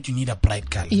you're light, you need a bright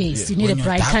color. Yes, you need When a you're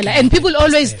bright dark, color. you And need people a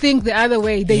always pastel. think the other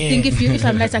way. They Yeah. think if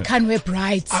I'm light, I can't wear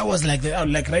bright. I was like that.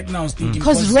 Like right now, I was thinking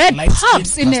Because red light skin,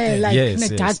 pops in a pastel. like in a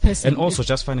dark person. And also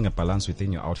just finding a balance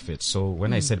within your outfit. So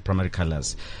when I said primary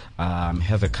colors,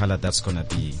 have a color that's gonna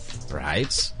be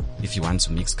bright if you want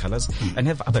to mix colors, and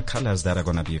have other colors that are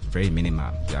gonna be very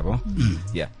minimal.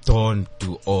 Yeah. Don't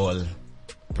do all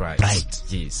bright. Bright.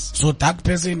 Yes. So dark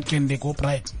person, can they go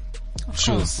bright?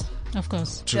 Shoes. Of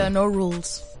course. There are no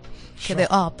rules. Okay,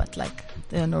 there are, but like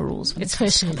there are no rules. when It's it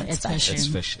comes to fashion. color and It's style. fashion. It's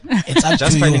fashion. It's up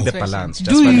Just to finding you. the balance. Do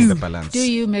Just finding you- the balance. Do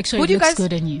you make sure Who it do you looks guys?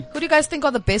 good on you? Who do you guys think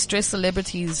are the best dressed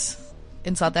celebrities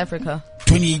in South Africa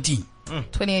 2018.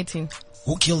 2018?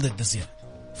 Who killed it this year?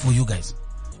 For you guys.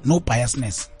 No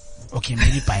biasness. Okay,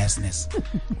 maybe biasness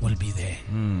will be there.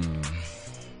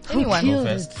 Anyone? Killed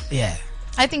first? it. Yeah.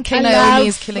 I think I Kay love- Naomi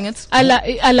is killing it. I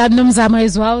love Nomzamo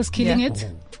as well. Is killing Yeah. it.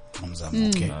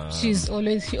 Okay.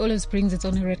 She always brings it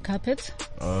on a red carpet.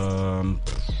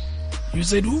 You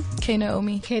said who? Kay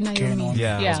Naomi. Kay Naomi. Naomi.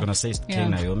 Yeah, I was gonna say Yeah. Kay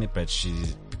Naomi, but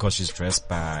because she's dressed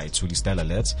by Tuli Style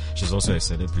Alert, she's also a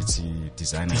celebrity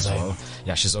designer as well.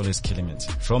 Yeah, she's always killing it.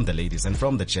 From the ladies and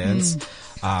from the gents,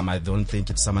 I don't think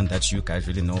it's someone that you guys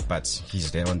really know, but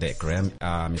he's there on the gram.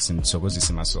 It's in Togozi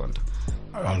Simasond.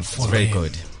 I'll It's follow very him.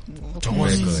 good.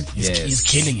 Thomas Very is- good. He's, Yes. he's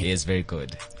killing it. It's very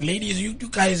good. Ladies, you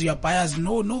guys, you are biased.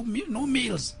 No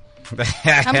males. I'm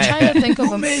trying to think of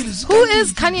No him. males. Who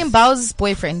is Kanye Mbao's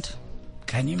boyfriend?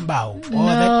 Kanyimbao? Oh,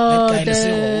 No, that guy. the-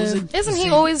 Lesego, was it? Isn't he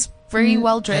always very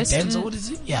well dressed. Denzel, what is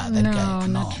it? Yeah, that No, guy. No,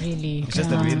 not really. It's just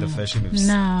that we're in the fashion.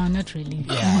 No, not really.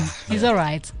 Yeah. He's all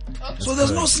right. So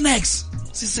there's no snacks.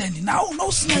 Sandy, now no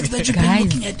snacks that you've Guys. been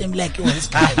looking at them like, oh, this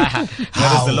guy. No,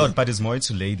 there's a lot, but it's more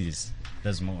into ladies.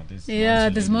 There's more.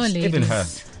 There's more ladies. Even her.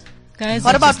 Guys,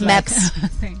 What are about just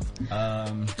like-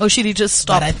 Maps? Or should he just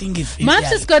stop? But I think if Maps yeah,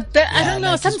 has got the, I yeah, don't know,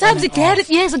 like it's sometimes on he and can. off.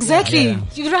 Yes, exactly. Yeah.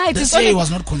 You're right. This It's on year and-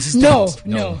 was not consistent.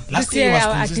 No. Last This year was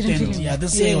I didn't consistent. feel Yeah, it.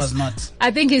 this year Yes. was not.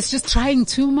 I think he's just trying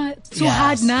too hard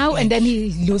Yes, now, like- and then he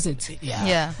loses it. Yeah.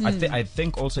 Yeah. I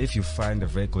think also if you find a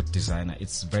very good designer,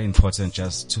 it's very important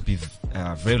just to be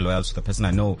very loyal to the person.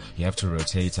 I know you have to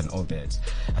rotate and all that.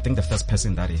 I think the first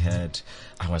person that he had,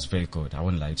 I was very good. I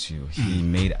won't lie to you. He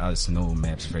made us know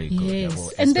Maps very good. Yes,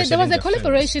 Well, and there especially was in a the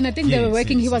collaboration. I think they were Yes,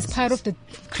 working. yes, he was yes, part yes. of the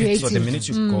creative. So the minute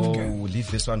you go, leave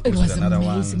this one, go It to was another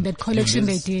amazing, one. that collection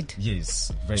You lose- they did.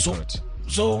 Yes, very So, good.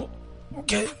 so,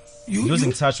 okay.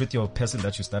 Losing touch with your person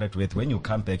that you started with, when you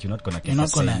come back, you're not gonna get You're not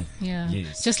the gonna- same. Yeah,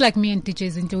 Yes. just like me and DJ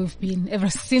Zinto, we've been ever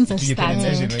since I You can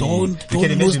imagine started. when Don't you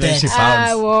can lose imagine when she that.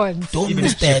 I bounce. won't. Don't Even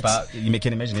lose if she that. you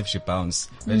can imagine if she bounce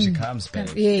when she comes back.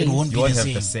 Yes. It won't You be won't the have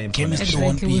same. the same Chemistry connection.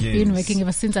 won't Exactly. be. We've been Yes. working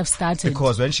ever since I've started.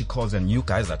 Because when she calls and you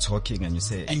guys are talking and you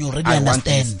say, And you already I want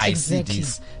understand. this, I Exactly. see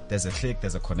this. There's a click,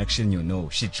 there's a connection, you know.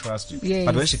 She trusts you. Yes.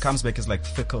 But when she comes back, it's like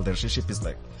fickle. The relationship is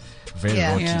like very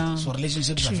Yeah. rocky. Yeah. So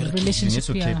relationships are True. very key. You need Relationship,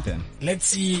 to yeah. keep them. Let's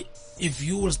see if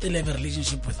you will still have a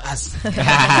relationship with us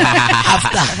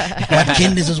after what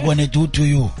Candice is going to do to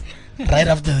you right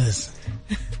after this.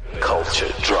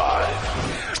 Culture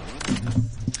Drive.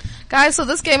 Guys, so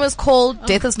this game is called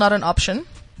Death is Not an Option.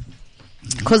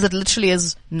 Because it literally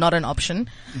is not an option.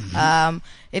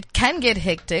 It can get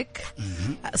hectic.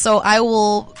 So I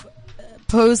will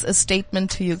pose a statement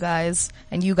to you guys,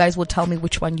 and you guys will tell me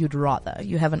which one you'd rather.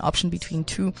 You have an option between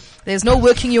two. There's no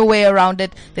working your way around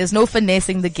it. There's no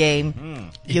finessing the game.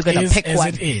 You're It gonna is pick as one.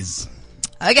 It is.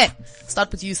 Okay,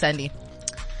 start with you, Sandy.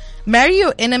 Marry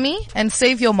your enemy and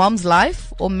save your mom's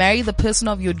life, or marry the person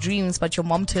of your dreams but your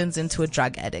mom turns into a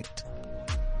drug addict?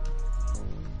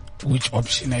 Which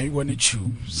option are you going to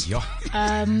choose? Yeah.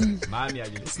 Mommy, are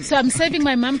you listening? So I'm saving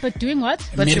my mom, but doing what?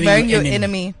 But you're Marrying marrying your your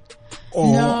enemy.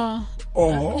 Or, No.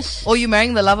 or Or you're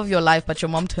marrying the love of your life but your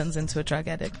mom turns into a drug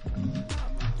addict.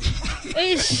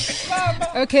 Ish.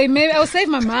 Okay, maybe I'll save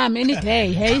my mom any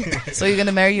day. Hey, So you're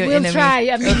gonna marry your we'll enemy. try.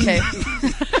 I mean, Okay.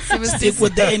 stick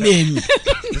with the enemy.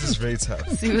 This is very tough.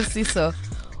 Seriously so.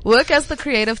 Work as the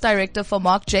creative director for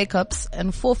Marc Jacobs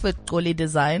and forfeit Goli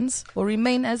Designs, or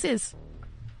remain as is.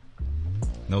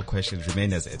 No question.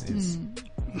 Remain as it is.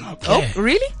 Okay. Oh,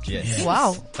 really? Yes.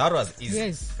 Wow. That was easy.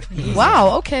 yes.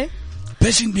 Wow, okay.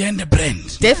 Passion behind the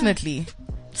brand. Definitely.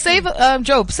 Save,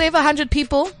 Job, save 100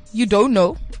 people you don't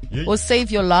know, or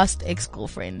save your last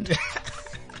ex-girlfriend.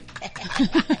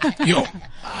 Yo,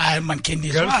 I'm on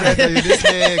Candice. Girlfriend, are you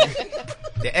listening?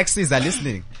 The exes are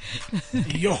listening.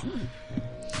 Yo.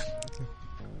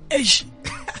 Ish.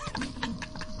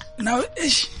 Now,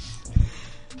 ish.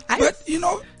 But, you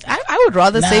know. I would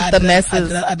rather save the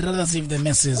messes. I'd rather save the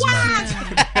messes, man.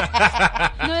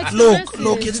 No, it's Look, the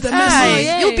look, messes. it's the Aye, messes.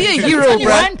 yeah. you'll be a It's hero, only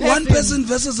bro. One person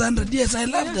versus 100. Yes, I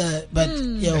love that. But,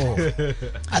 yo,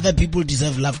 other people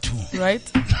deserve love too. Right?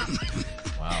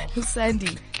 Wow.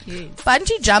 Sandy.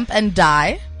 Bungee jump and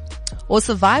die, or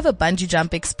survive a bungee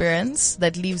jump experience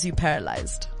that leaves you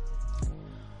paralyzed.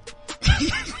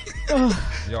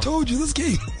 Told you this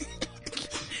game.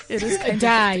 It is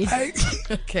Die.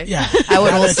 okay. Yeah. I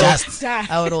would Rather also. just-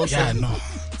 I would also. Yeah, no.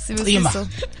 Seriously, Rima. so.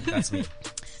 That's me.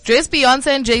 Dress Beyonce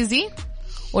and Jay-Z,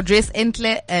 or dress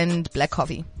Entle and Black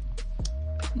Coffee.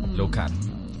 Local.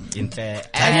 In there.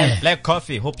 Tanya. And black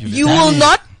coffee. Hope you You listen. will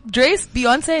not dress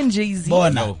Beyonce and Jay-Z.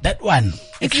 Bona, No. that one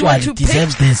If you want actually to pick-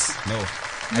 deserves this. No.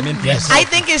 I mean, Yes. I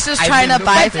think it's just I trying mean, to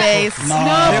look buy at the- face. No. No,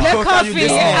 black Coke, are you coffee.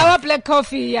 listening? Our black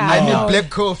coffee. Yeah. I mean no. black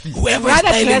coffee. Whoever is Rather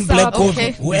styling dress black up. coffee,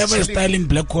 Okay. whoever is styling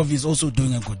black coffee is also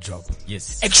doing a good job.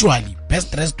 Yes. Actually,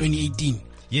 best dress 2018,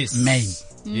 Yes. May,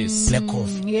 Yes. black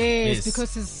coffee. Yes, Yes.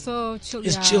 because it's so chill.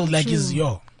 It's yeah, chill like true. it's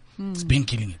yo. It's been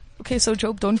killing it. Okay, so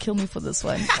Job, don't kill me for this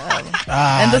one.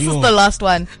 Ah, And this yo. is the last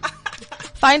one.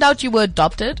 Find out you were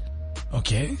adopted,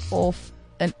 Okay. or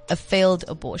a failed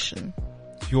abortion.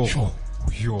 Yo. Sure.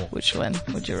 Yo. Which one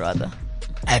would you rather?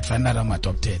 I'd find out I'm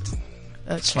adopted.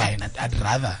 It's Okay. fine. I'd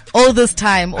rather. All this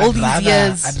time, all I'd these rather,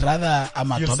 years. I'd rather I'm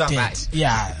You'll adopted. survive.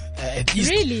 Yeah. At least.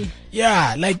 Really?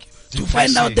 Yeah. Like to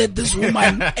find out that this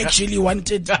woman actually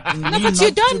wanted me No, but not you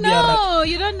to don't be around. know.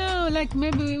 You don't know. Like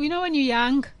maybe you know when you're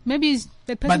young, maybe it's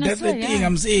the person. But that's the thing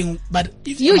I'm saying. But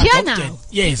if You I'm here adopted, now.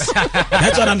 yes,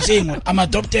 that's what I'm saying. I'm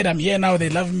adopted. I'm here now. They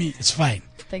love me. It's fine.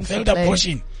 Thanks Failed for playing.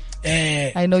 abortion.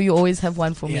 I know you always have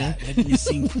one for Yeah, me. let me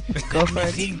think. Go for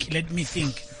it. Let me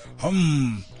think.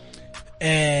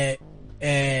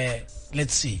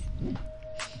 Let's see.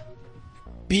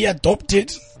 Be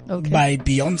adopted Okay. by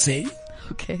Beyonce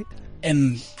Okay.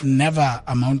 and never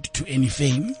amount to any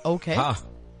fame, Okay.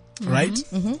 right?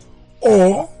 Mm-hmm.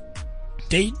 Or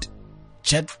date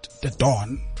Chet the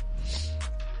Dawn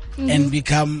Mm-hmm. and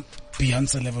become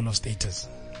Beyonce level of status.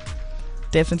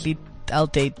 Definitely, I'll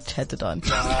date Chatterton.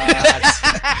 Hey,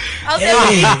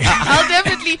 I'll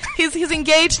definitely. He's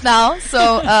engaged now,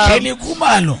 so Kelly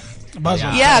Kumalo.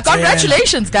 yeah.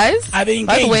 Congratulations, guys. Are they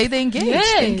By the engaged? way, they engaged.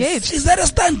 Yes. Engaged. Is that a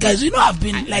stunt, guys? You know, I've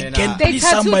been like, can They please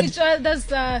tattooed somebody. each other's.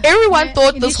 Everyone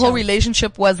thought this whole initials.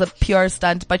 relationship was a pure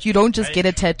stunt, but you don't just get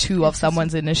a tattoo of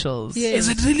someone's initials. Yeah. Is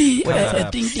it really a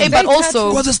thing? Hey, but also,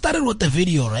 Because it started with the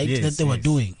video, right? Yes, that they were yes.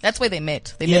 doing. that's where they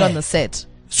met. They Yeah. met on the set.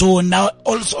 So now,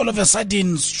 all of a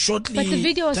sudden, shortly. But the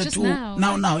video was just now.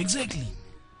 Now, exactly.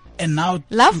 And now.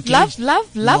 Love engaged.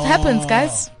 Love happens,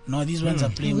 guys. No, these ones are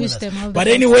playing Wish with them all us. the But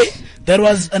best. anyway, there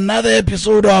was another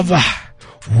episode of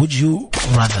Would You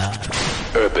Rather?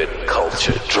 Urban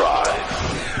Culture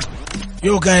Drive.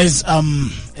 Yo, guys,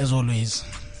 as always,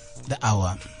 the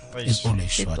hour is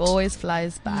always It short. always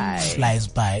flies by. Flies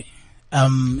by.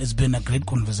 It's been a great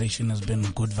conversation. It's been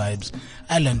good vibes.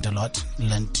 I learned a lot.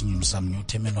 Learned some new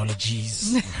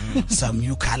terminologies, some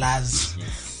new colors.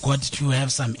 Got to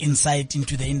have some insight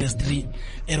into the industry.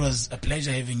 It was a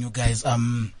pleasure having you guys.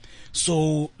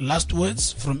 So last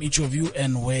words from each of you,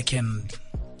 and where can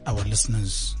our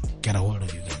listeners get a hold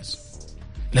of you guys?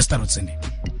 Let's start with Cindy.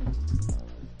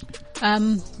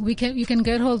 You can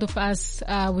get hold of us.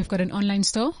 We've got an online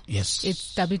store. Yes.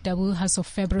 It's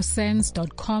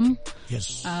www.houseoffabrosens.com.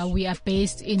 Yes. We are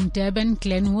based in Durban,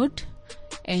 Glenwood,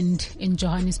 and in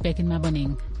Johannesburg in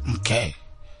Maboning. Okay.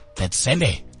 That's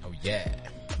Cindy. Oh yeah.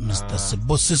 Mr.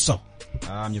 Sibosiso.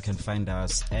 You can find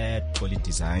us at Poly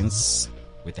Designs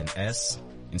with an S,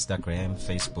 Instagram,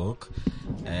 Facebook,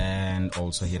 and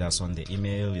also hit us on the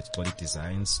email. It's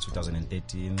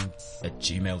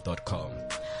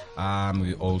polydesigns2013@gmail.com.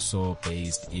 We're also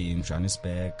based in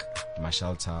Johannesburg,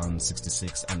 Marshalltown,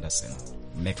 66 Anderson,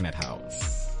 Magnet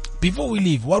House. Before we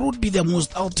leave, what would be the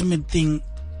most ultimate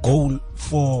goal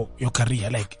for your career?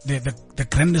 Like the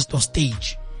grandest of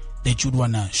stage that you'd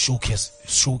wanna showcase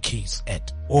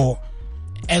at, or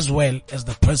as well as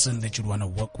the person that you'd wanna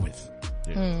work with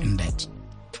in that.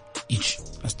 Each.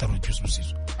 Let's start with you,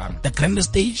 Sibosiso. The grandest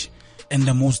stage and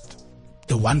the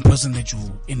one person that you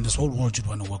in this whole world you'd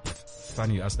wanna work with.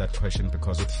 Funny you ask that question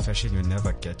because with fashion you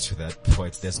never get to that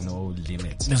point. There's no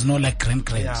limit. There's no like grand.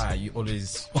 Yeah, you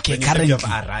always. Okay, when you currently. think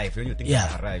you've arrived. When you think Yeah.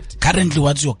 you've arrived. Currently,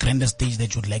 what's your grandest stage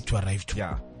that you'd like to arrive to?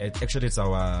 Yeah, actually it's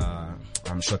our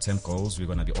short-term goals. We're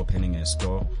gonna be opening a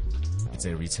store. It's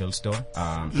a retail store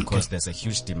because there's a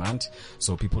huge demand.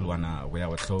 So people wanna wear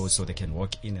our clothes so they can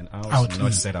walk in and out,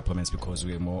 not set appointments, because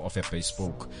we're more of a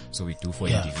bespoke. So we do for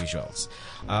individuals.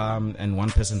 And one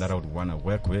person that I would wanna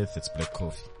work with, it's Black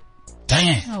Coffee.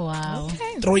 Damn. Oh wow.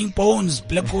 Throwing bones.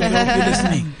 Black Coffee. I'll be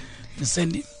listening.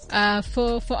 Cindy.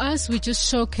 For us, we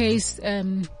just showcased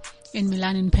in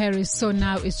Milan and Paris. So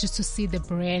now it's just to see the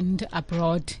brand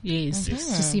abroad. Yes, to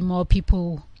see more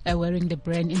people wearing the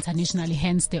brand internationally.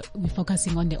 Hence, we're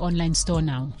focusing on the online store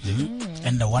now.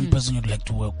 And the one person you'd like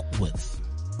to work with?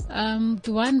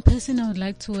 The one person I would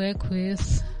like to work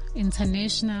with,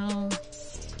 international.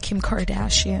 Kim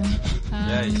Kardashian.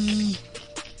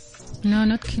 No,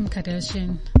 not Kim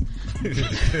Kardashian.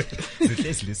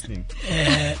 Replace listening.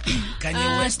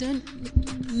 Kanye West.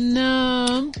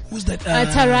 No. Who's that?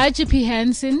 Taraji P.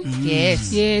 Henson.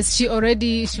 Yes. Yes, she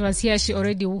was here. She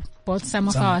already bought some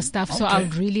of our stuff. So I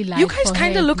would really like You guys for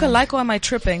kind her- of look alike, or am I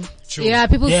tripping? Yeah,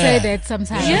 people Yeah. say that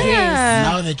sometimes. Yeah.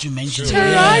 Now that you mention it.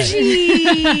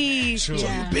 Taraji. So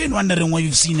you've been wondering where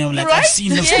you've seen him. Like, Right? I've seen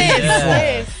this thing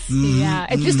before. Yeah,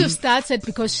 it used to have started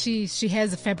because she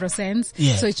has a Fabrosense.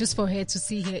 Yeah. So it's just for her to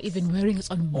see her even wearing it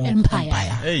on Empire.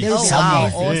 Hey. There Oh, is wow.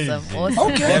 amazing.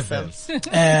 Awesome.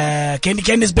 Awesome.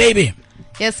 Candy's baby.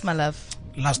 Yes, my love.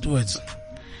 Last words.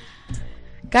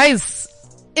 Guys,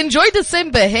 enjoy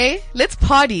December, hey? Let's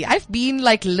party. I've been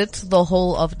like lit the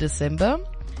whole of December.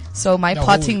 So my The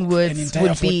parting whole- an words entire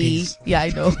would 4 be, days. yeah, I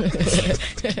know.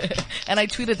 And I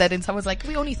tweeted that and someone's like,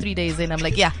 we're only 3 days in. I'm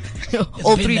like, yeah,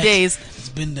 all been 3 that- days. It's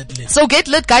been that lit. So get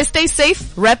lit, guys. Stay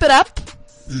safe. Wrap it up.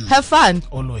 Have fun.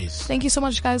 Always. Thank you so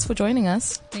much, guys, for joining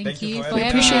us. Thank you for We having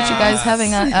appreciate you guys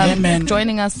having man.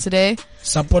 joining us today.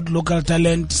 Support local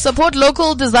talent. Support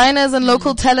local designers and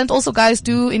local talent. Also, guys,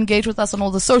 do engage with us on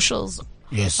all the socials.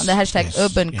 Yes. On the hashtag yes,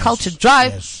 Urban yes, Culture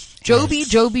Drive. yes, Joby, yes,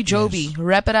 Joby, Joby. yes.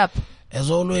 Wrap it up. As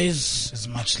always, it's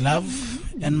much love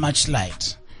and much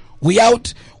light. We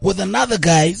out with another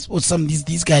guys, or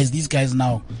these guys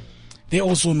now. They're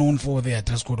also known for their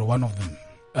dress code, or one of them,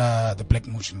 the Black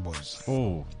Motion Boys.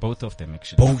 Oh, both of them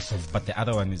actually. Both of them. But the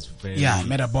other one is very... Yeah,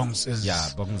 Meta Bongs is... Yeah,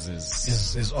 Bongs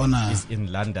is on a... He's in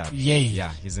London. Yeah.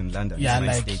 Yeah, he's in London. Yeah,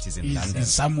 United like, States is in London. He's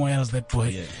somewhere else, that boy.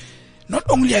 Yeah. Not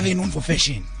only are they known for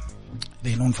fashion,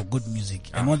 they're known for good music.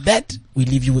 And with that, we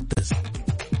leave you with this.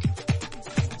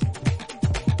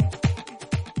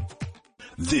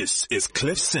 This is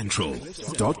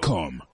CliffCentral.com.